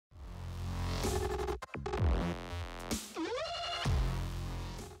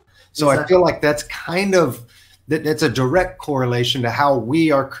So I feel like that's kind of, that's a direct correlation to how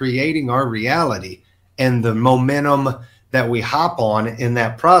we are creating our reality and the momentum that we hop on in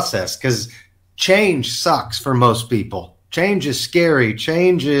that process. Because change sucks for most people. Change is scary.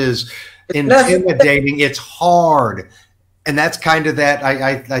 Change is intimidating. It's hard. And that's kind of that.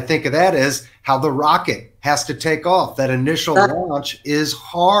 I think of that as how the rocket has to take off. That initial launch is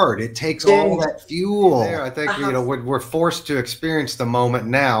hard. It takes all that fuel. There, I think we're forced to experience the moment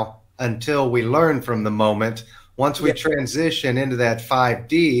now until we learn from the moment. Once we transition into that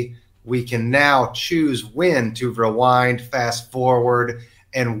 5D, we can now choose when to rewind, fast forward,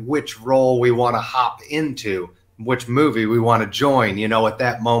 and which role we want to hop into, which movie we want to join, at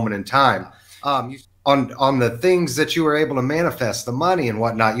that moment in time. On the things that you were able to manifest, the money and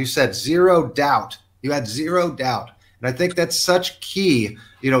whatnot, you said zero doubt. You had zero doubt. And I think that's such key,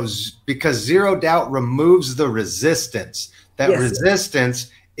 because zero doubt removes the resistance. That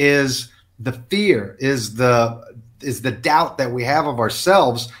resistance is the fear, is the doubt that we have of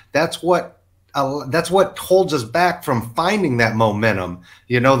ourselves. That's what holds us back from finding that momentum.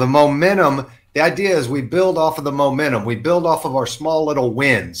 The momentum, the idea is we build off of the momentum. We build off of our small little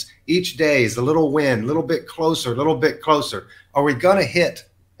wins. Each day is a little win, a little bit closer, a little bit closer. Are we going to hit,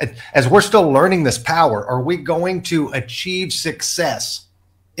 as we're still learning this power, are we going to achieve success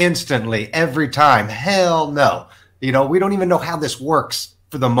instantly every time? Hell no. We don't even know how this works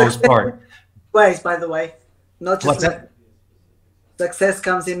for the most part. Ways, by the way. Not just what's that? Success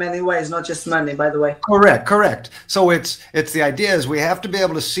comes in many ways, not just money, by the way. Correct. So it's the idea is we have to be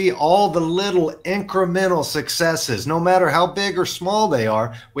able to see all the little incremental successes, no matter how big or small they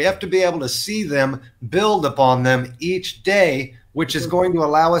are. We have to be able to see them, build upon them each day, which is going to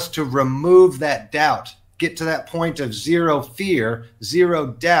allow us to remove that doubt, get to that point of zero fear, zero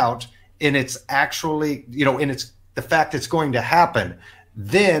doubt, and it's actually, and it's the fact it's going to happen.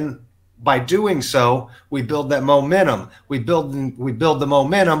 Then by doing so, we build that momentum. We build the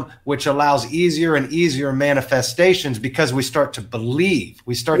momentum, which allows easier and easier manifestations because we start to believe.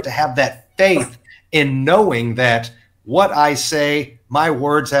 We start to have that faith in knowing that what I say, my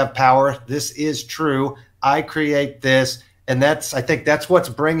words have power. This is true. I create this. And I think that's what's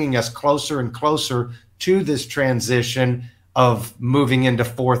bringing us closer and closer to this transition of moving into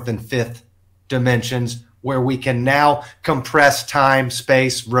fourth and fifth dimensions, where we can now compress time,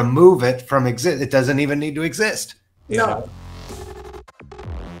 space, remove it from exist. It doesn't even need to exist. No.